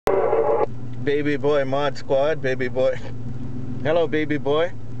BabyBoy Mod Squad, BabyBoy. Hello,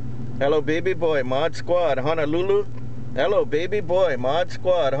 BabyBoy. Hello, BabyBoy Mod Squad, Honolulu. Hello, BabyBoy Mod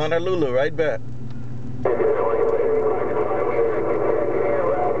Squad, Honolulu. Right back.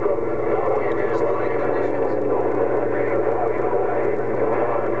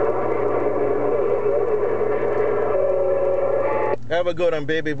 Have a good one,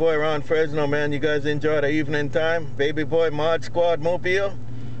 BabyBoy around Fresno, man. You guys enjoy the evening time. BabyBoy Mod Squad Mobile.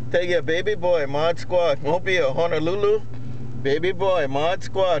 Take your BabyBoy Mod Squad Mobile, Honolulu. BabyBoy Mod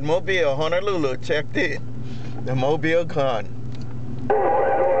Squad Mobile, Honolulu. Checked in. The Mobile Con.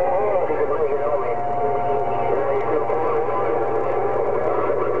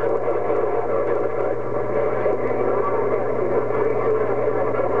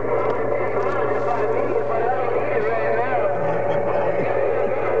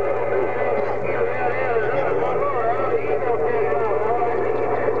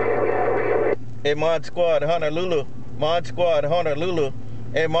 Hey, Mod Squad Honolulu. Mod Squad Honolulu.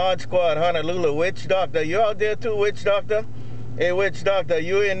 Hey, Mod Squad Honolulu. Witch Doctor, you out there too, Witch Doctor? Hey, Witch Doctor,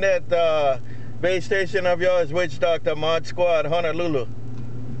 you in that base station of yours, Witch Doctor, Mod Squad Honolulu.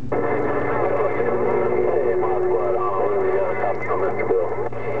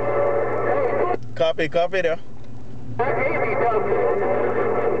 Copy there.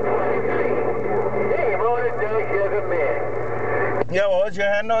 Yeah, what was your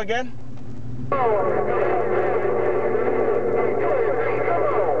handle again?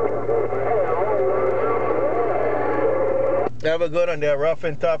 Have a good one there, rough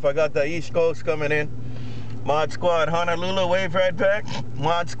and tough. I got the East Coast coming in. Mod Squad Honolulu, wave right back.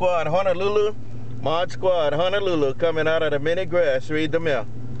 Mod Squad Honolulu. Mod Squad Honolulu coming out of the mini grass. Read the mail.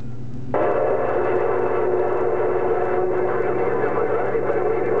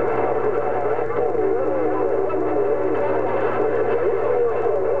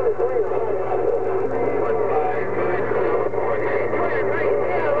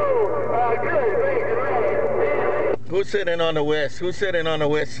 Who's sitting on the west? Who's sitting on the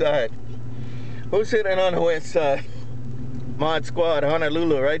west side? Who's sitting on the west side? Mod Squad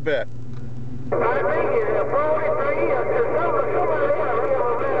Honolulu, right back.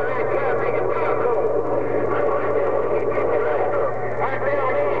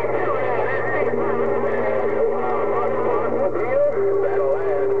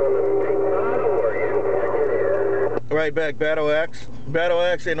 Right back, BattleAxe.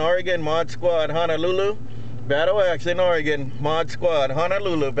 BattleAxe in Oregon, Mod Squad Honolulu. BattleAxe in Oregon, Mod Squad,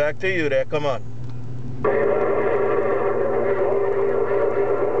 Honolulu. Back to you there, come on.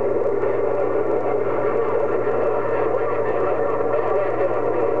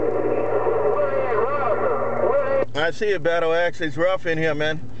 I see it, BattleAxe. It's rough in here,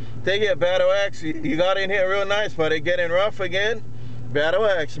 man. Take it, BattleAxe. You got in here real nice, but it getting rough again.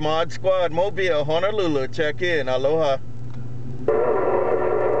 BattleAxe, Mod Squad, Mobile, Honolulu. Check in. Aloha.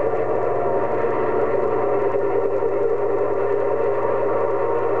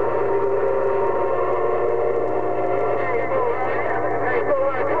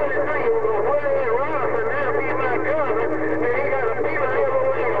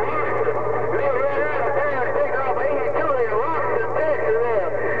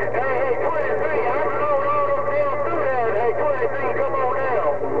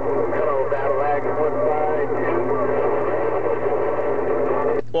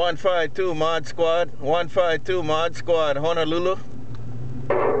 One 152 Mod Squad, 152 Mod Squad, Honolulu.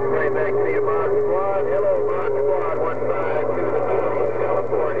 Right back to you, Mod Squad. Hello, Mod Squad, 152,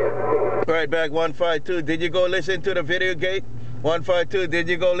 California. Right back, 152. Did you go listen to the video gate? 152, did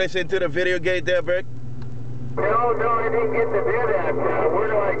you go listen to the video gate there, Brick? No, I didn't get to do that. Where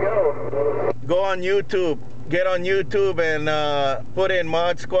do I go? Go on YouTube. Get on YouTube and put in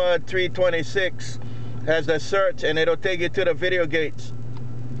Mod Squad 326 as the search, and it'll take you to the video gates.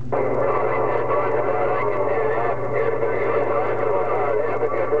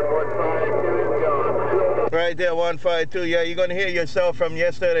 Right there, 152. Yeah, you're gonna hear yourself from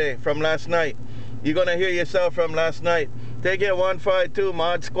yesterday, from last night. You're gonna hear yourself from last night. Take it, 152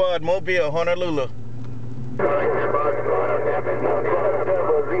 Mod Squad, Mobile, Honolulu.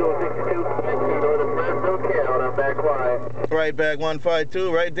 Right back,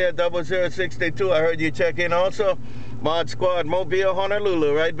 152. Right there, 0062. I heard you check in also. Mod Squad, Mobile,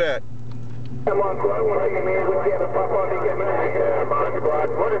 Honolulu. Right back. Mod Squad, what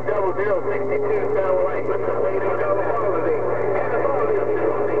is 0062 satellite with the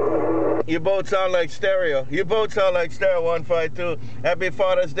You both sound like stereo. You both sound like stereo, 152. Happy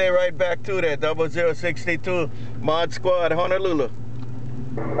Father's Day right back to that, 0062 Mod Squad, Honolulu.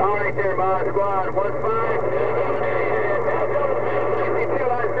 All right there, Mod Squad, 152.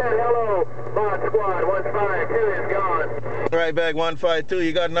 I said hello. Mod Squad 152 is gone. Right back, 152.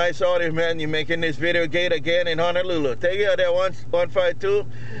 You got nice audio, man. You're making this video gate again in Honolulu. Take care there, 152.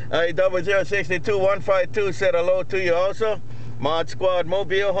 0062 152 said hello to you also. Mod Squad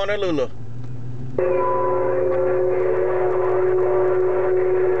Mobile, Honolulu.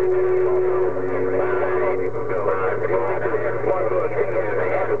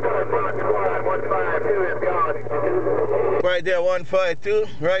 Right there, 152.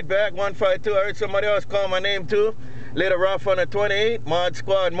 Right back, 152. I heard somebody else call my name too. Little rough on the 28. Mod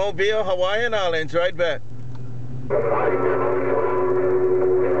Squad Mobile, Hawaiian Islands. Right back. Valley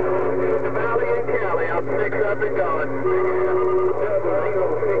and Cali, I'm 6 up and gone.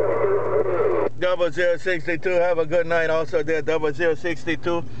 0062. Have a good night. Also there,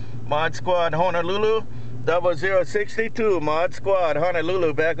 0062. Mod Squad Honolulu. 0062. Mod Squad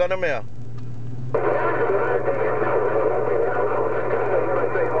Honolulu. Back on the mail.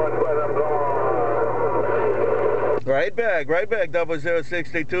 Right back,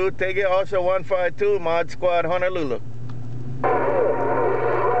 0062. Take it also 152, Mod Squad Honolulu.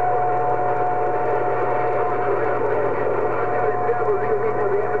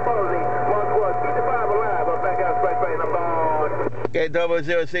 Okay,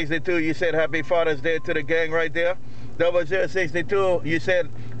 0062, you said Happy Father's Day to the gang right there. 0062, you said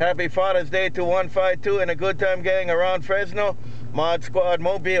Happy Father's Day to 152 and a good time gang around Fresno. Mod Squad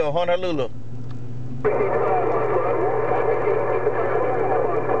Mobile, Honolulu.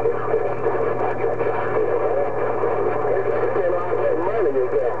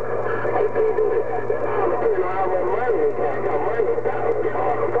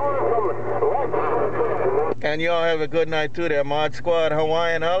 And you all have a good night too there. Mod Squad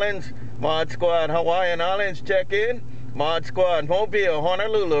Hawaiian Islands. Mod Squad Hawaiian Islands, check in. Mod Squad Mobile,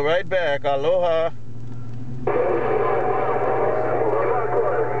 Honolulu, right back. Aloha.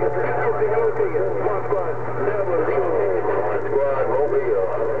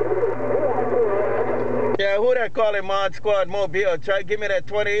 Yeah, who that calling Mod Squad Mobile? Try give me that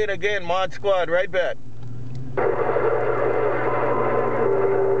 28 again. Mod Squad, right back.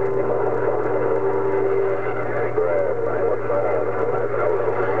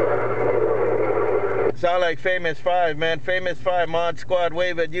 Sound like Famous5, man. Famous5, Mod Squad,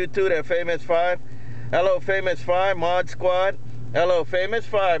 wave at you too there, Famous5. Hello, Famous5, Mod Squad. Hello,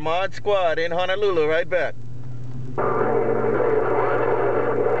 Famous5, Mod Squad in Honolulu, right back.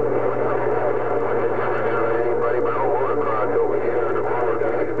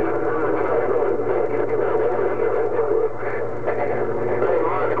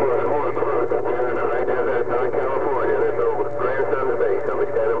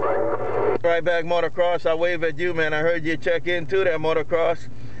 Right back, MotoCross. I wave at you, man. I heard you check in too there, MotoCross.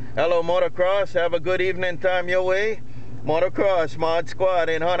 Hello, MotoCross. Have a good evening time your way. MotoCross, Mod Squad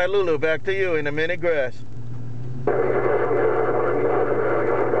in Honolulu. Back to you in the mini grass.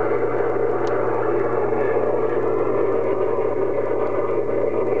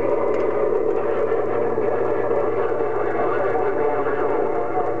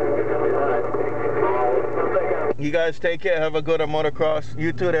 You guys take care. Have a good MotoCross.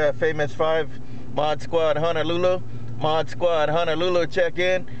 You too there, Famous5, Mod Squad Honolulu. Mod Squad Honolulu, check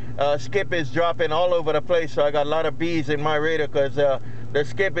in. Skip is dropping all over the place, so I got a lot of bees in my radar because the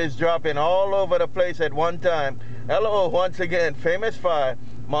skip is dropping all over the place at one time. Hello, once again, Famous5,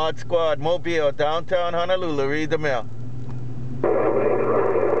 Mod Squad Mobile, downtown Honolulu. Read the mail.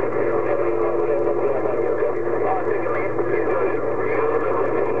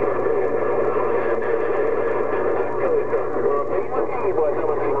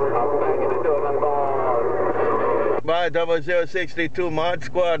 Bye, 0062 Mod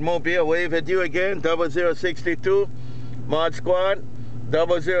Squad Mobile. Wave at you again, 0062 Mod Squad.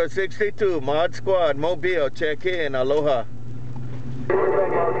 0062 Mod Squad Mobile. Check in. Aloha.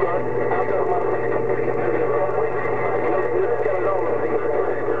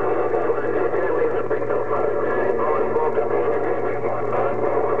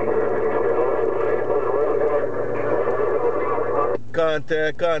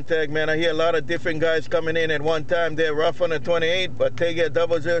 Contact, man. I hear a lot of different guys coming in at one time. They're rough on the 28, but take it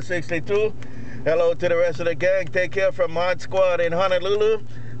 0062. Hello to the rest of the gang. Take care from Mod Squad in Honolulu.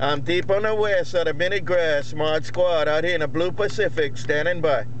 I'm deep on the west of the mini grass. Mod Squad out here in the Blue Pacific, standing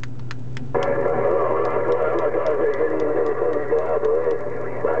by.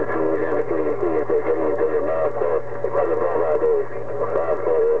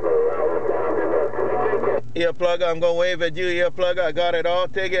 EarPlugger, I'm going to wave at you, EarPlugger. I got it all.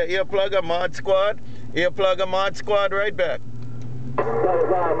 Take it, EarPlugger, Mod Squad. EarPlugger, Mod Squad, right back.